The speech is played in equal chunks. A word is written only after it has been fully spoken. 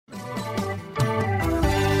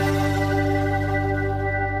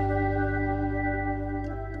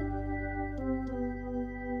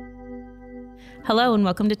Hello and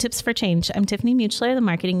welcome to Tips for Change. I'm Tiffany Muchler, the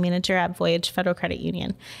marketing manager at Voyage Federal Credit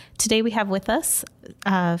Union. Today we have with us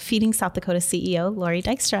Feeding South Dakota CEO, Lori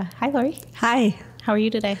Dykstra. Hi, Lori. Hi. How are you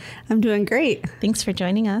today? I'm doing great. Thanks for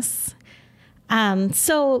joining us.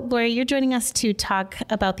 So, Lori, you're joining us to talk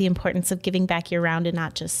about the importance of giving back year-round and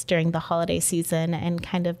not just during the holiday season, and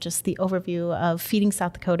kind of just the overview of Feeding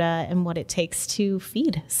South Dakota and what it takes to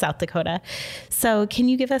feed South Dakota. So can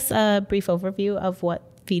you give us a brief overview of what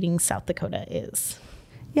Feeding South Dakota is?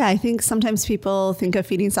 Yeah, I think sometimes people think of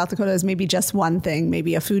Feeding South Dakota as maybe just one thing,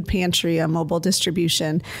 maybe a food pantry, a mobile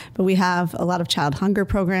distribution. But we have a lot of child hunger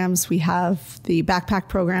programs. We have the backpack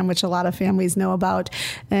program, which a lot of families know about.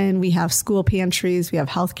 And we have school pantries. We have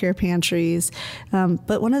healthcare pantries.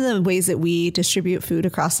 But one of the ways that we distribute food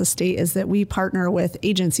across the state is that we partner with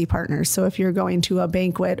agency partners. So if you're going to a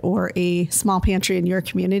banquet or a small pantry in your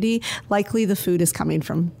community, likely the food is coming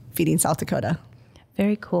from Feeding South Dakota.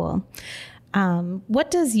 Very cool. What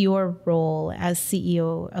does your role as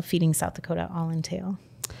CEO of Feeding South Dakota all entail?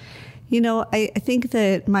 You know, I think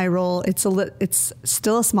that my role, it's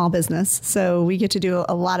still a small business, so we get to do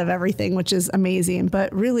a lot of everything, which is amazing.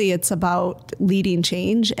 But really, it's about leading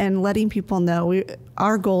change and letting people know.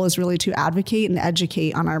 Our goal is really to advocate and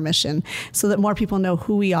educate on our mission so that more people know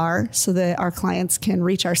who we are, so that our clients can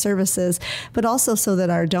reach our services, but also so that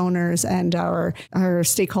our donors and our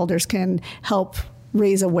stakeholders can help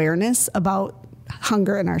raise awareness about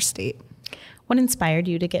hunger in our state. What inspired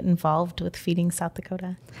you to get involved with Feeding South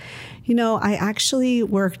Dakota? You know, I actually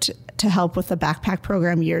worked to help with the backpack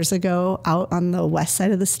program years ago out on the west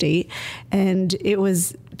side of the state. And it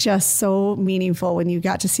was just so meaningful when you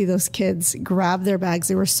got to see those kids grab their bags.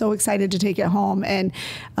 They were so excited to take it home. And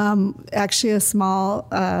actually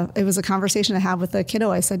it was a conversation I had with a kiddo.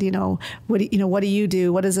 I said, what do you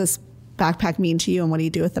do? What does this backpack mean to you, and what do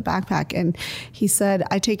you do with the backpack? And he said,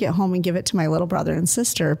 I take it home and give it to my little brother and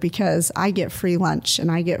sister because I get free lunch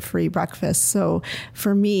and I get free breakfast. So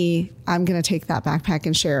for me, I'm going to take that backpack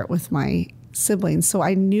and share it with my siblings. So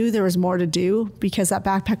I knew there was more to do because that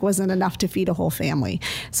backpack wasn't enough to feed a whole family.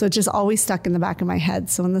 So it just always stuck in the back of my head.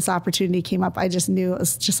 So when this opportunity came up, I just knew it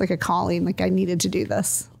was just like a calling, like I needed to do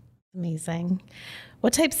this. Amazing.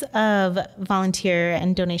 What types of volunteer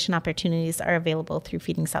and donation opportunities are available through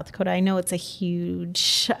Feeding South Dakota? I know it's a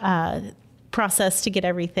huge process to get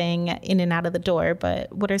everything in and out of the door,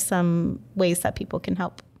 but what are some ways that people can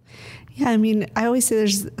help? Yeah, I mean, I always say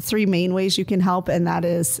there's three main ways you can help, and that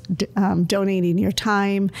is donating your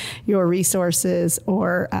time, your resources,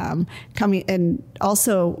 or coming. And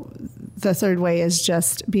also, the third way is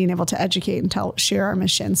just being able to educate and share our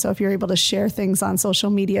mission. So if you're able to share things on social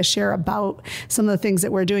media, share about some of the things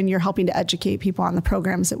that we're doing, you're helping to educate people on the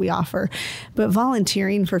programs that we offer. But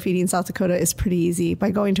volunteering for Feeding South Dakota is pretty easy.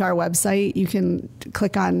 By going to our website, you can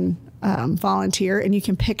click on volunteer, and you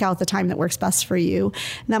can pick out the time that works best for you.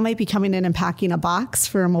 And that might be coming in and packing a box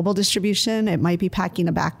for a mobile distribution. It might be packing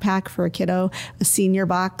a backpack for a kiddo, a senior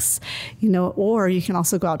box, or you can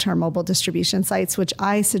also go out to our mobile distribution sites, which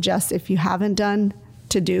I suggest if you haven't done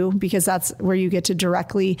to do, because that's where you get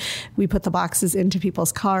to we put the boxes into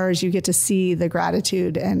people's cars. You get to see the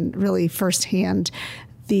gratitude and really firsthand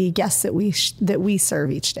the guests that we serve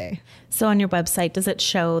each day. So on your website, does it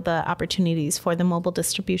show the opportunities for the mobile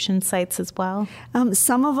distribution sites as well?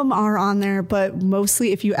 Some of them are on there, but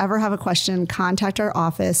mostly if you ever have a question, contact our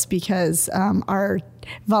office because our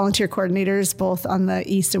volunteer coordinators, both on the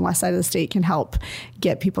east and west side of the state, can help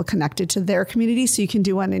get people connected to their community so you can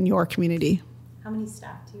do one in your community. How many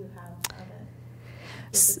staff do you have at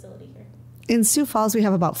the facility here? In Sioux Falls, we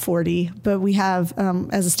have about 40, but we have,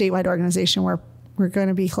 as a statewide organization, we're going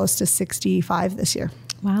to be close to 65 this year.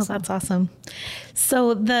 Wow, that's awesome.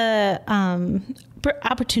 So the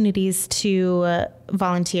opportunities to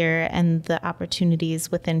volunteer and the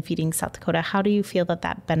opportunities within Feeding South Dakota, how do you feel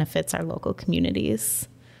that benefits our local communities?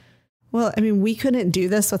 Well, I mean, we couldn't do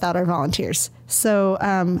this without our volunteers. So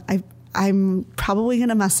I'm probably going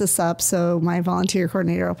to mess this up, so my volunteer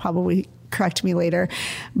coordinator will probably correct me later.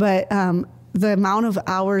 But the amount of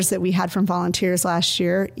hours that we had from volunteers last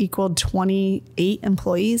year equaled 28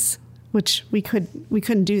 employees, which we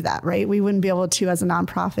couldn't do that, right? We wouldn't be able to, as a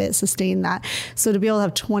nonprofit, sustain that. So to be able to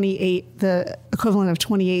have 28, the equivalent of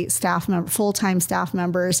 28 full-time staff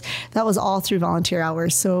members, that was all through volunteer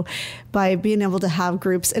hours. So by being able to have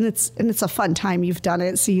groups, and it's a fun time, you've done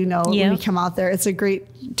it, so when you come out there, it's a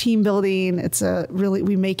great team building.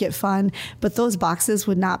 We make it fun, but those boxes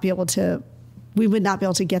we would not be able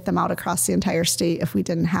to get them out across the entire state if we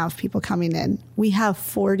didn't have people coming in. We have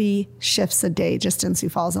 40 shifts a day just in Sioux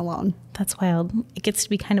Falls alone. That's wild. It gets to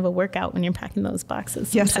be kind of a workout when you're packing those boxes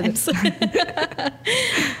sometimes. Yes, it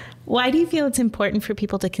is. Why do you feel it's important for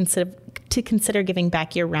people to consider giving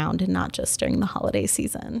back year round and not just during the holiday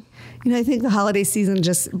season? I think the holiday season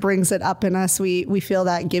just brings it up in us. We feel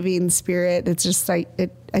that giving spirit. It's just like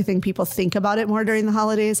I think people think about it more during the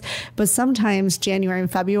holidays, but sometimes January and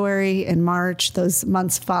February and March, those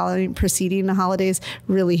months preceding the holidays,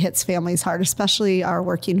 really hits families hard, especially our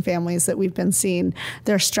working families that we've been seeing.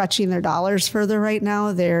 They're stretching their dollars further right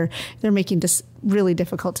now. They're making really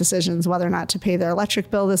difficult decisions whether or not to pay their electric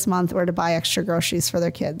bill this month or to buy extra groceries for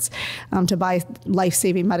their kids, to buy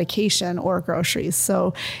life-saving medication or groceries.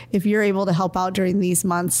 So if you're able to help out during these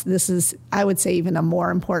months, this is, I would say, even a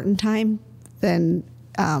more important time than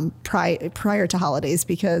prior to holidays,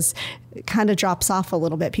 because it kind of drops off a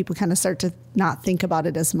little bit. People kind of start to not think about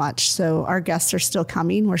it as much. So our guests are still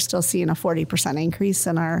coming. We're still seeing a 40% increase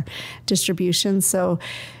in our distribution. So,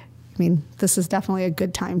 this is definitely a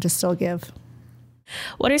good time to still give.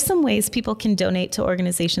 What are some ways people can donate to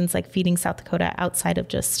organizations like Feeding South Dakota outside of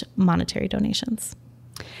just monetary donations?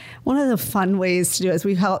 One of the fun ways to do it is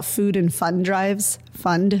we call it food and fun drives,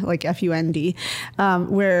 fund, like F-U-N-D,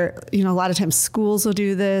 where, a lot of times schools will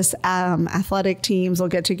do this, athletic teams will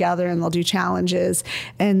get together and they'll do challenges,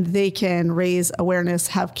 and they can raise awareness,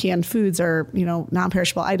 have canned foods or,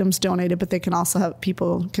 non-perishable items donated, but they can also have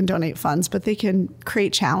people can donate funds, but they can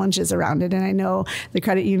create challenges around it. And I know the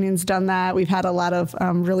credit union's done that. We've had a lot of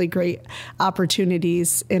really great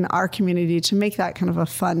opportunities in our community to make that kind of a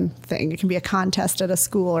fun thing. It can be a contest at a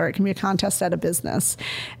school, or it can be a contest at a business.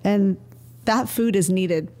 And that food is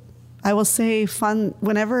needed. I will say fun,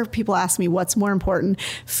 whenever people ask me what's more important,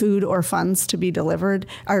 food or funds to be delivered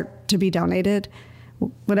or to be donated,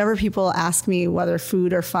 whenever people ask me whether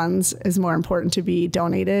food or funds is more important to be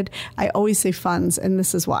donated, I always say funds, and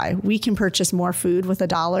this is why. We can purchase more food with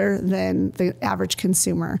 $1 than the average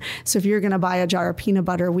consumer. So if you're going to buy a jar of peanut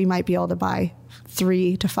butter, we might be able to buy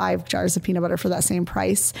 3 to 5 jars of peanut butter for that same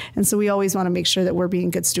price. And so we always want to make sure that we're being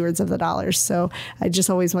good stewards of the dollars. So I just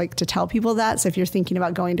always like to tell people that. So if you're thinking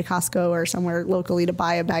about going to Costco or somewhere locally to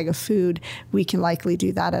buy a bag of food, we can likely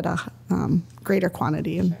do that at a greater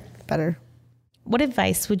quantity and better. What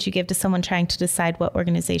advice would you give to someone trying to decide what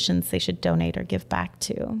organizations they should donate or give back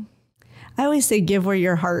to? I always say give where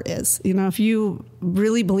your heart is. If you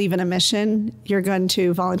really believe in a mission, you're going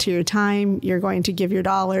to volunteer your time, you're going to give your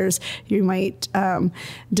dollars, you might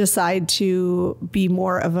decide to be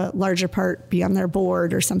more of a larger part, be on their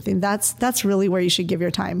board or something. That's really where you should give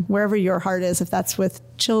your time, wherever your heart is. If that's with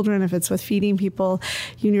children, if it's with feeding people,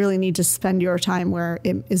 you really need to spend your time where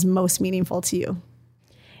it is most meaningful to you.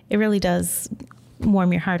 It really does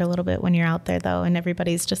warm your heart a little bit when you're out there, though, and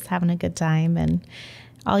everybody's just having a good time, and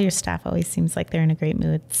all your staff always seems like they're in a great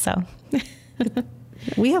mood. So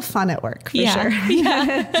we have fun at work, for sure.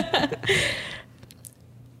 Yeah.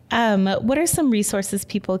 What are some resources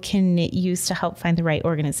people can use to help find the right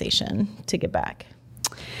organization to give back?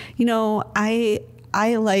 I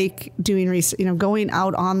like doing going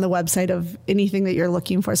out on the website of anything that you're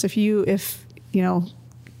looking for. So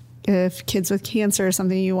if kids with cancer is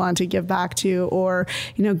something you want to give back to, or,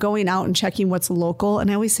 going out and checking what's local.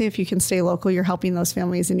 And I always say if you can stay local, you're helping those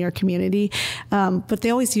families in your community. But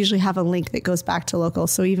they always usually have a link that goes back to local.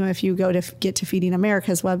 So even if you go to get to Feeding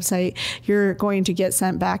America's website, you're going to get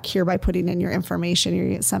sent back here by putting in your information. You're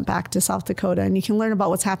going to get sent back to South Dakota, and you can learn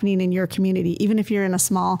about what's happening in your community. Even if you're in a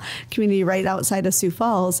small community right outside of Sioux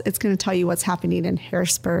Falls, it's going to tell you what's happening in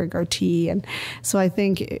Harrisburg or T. And so I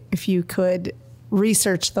think if you could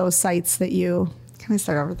research those sites that can I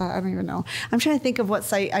start over with that? I don't even know. I'm trying to think of what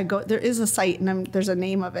site I go. There is a site, and there's a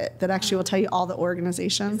name of it that actually will tell you all the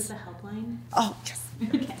organizations. Is it the helpline? Oh, yes.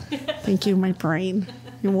 Okay. Thank you, my brain.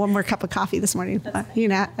 One more cup of coffee this morning.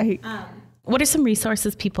 What are some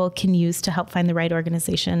resources people can use to help find the right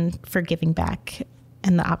organization for giving back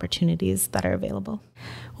and the opportunities that are available?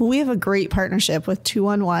 Well, we have a great partnership with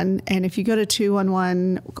 211, and if you go to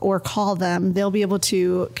 211 or call them, they'll be able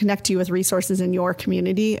to connect you with resources in your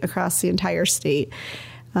community across the entire state.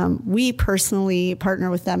 We personally partner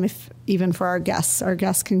with them even for our guests. Our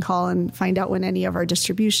guests can call and find out when any of our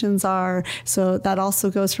distributions are. So that also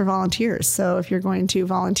goes for volunteers. So if you're going to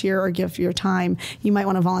volunteer or give your time, you might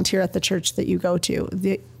want to volunteer at the church that you go to.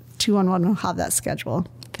 The 211 will have that schedule.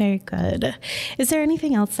 Very good. Is there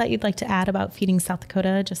anything else that you'd like to add about Feeding South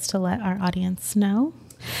Dakota, just to let our audience know?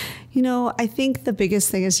 I think the biggest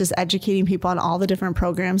thing is just educating people on all the different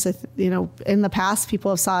programs. In the past,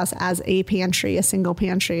 people have saw us as a pantry, a single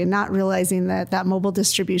pantry, and not realizing that mobile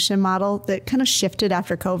distribution model that kind of shifted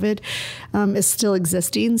after COVID is still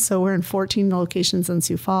existing. So we're in 14 locations in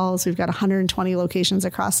Sioux Falls. We've got 120 locations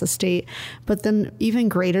across the state. But then even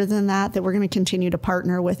greater than that we're going to continue to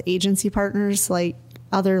partner with agency partners like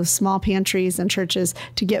other small pantries and churches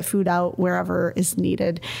to get food out wherever is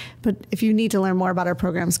needed. But if you need to learn more about our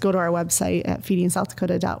programs, go to our website at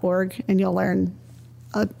feedingsouthdakota.org, and you'll learn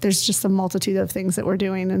there's just a multitude of things that we're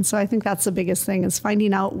doing. And so I think that's the biggest thing, is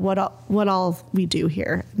finding out what all we do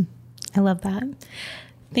here. I love that.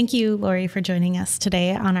 Thank you, Lori, for joining us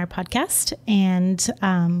today on our podcast.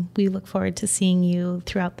 And we look forward to seeing you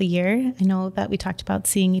throughout the year. I know that we talked about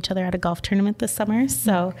seeing each other at a golf tournament this summer,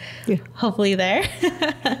 so hopefully there.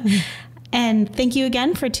 And thank you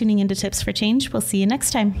again for tuning into Tips for Change. We'll see you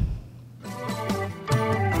next time.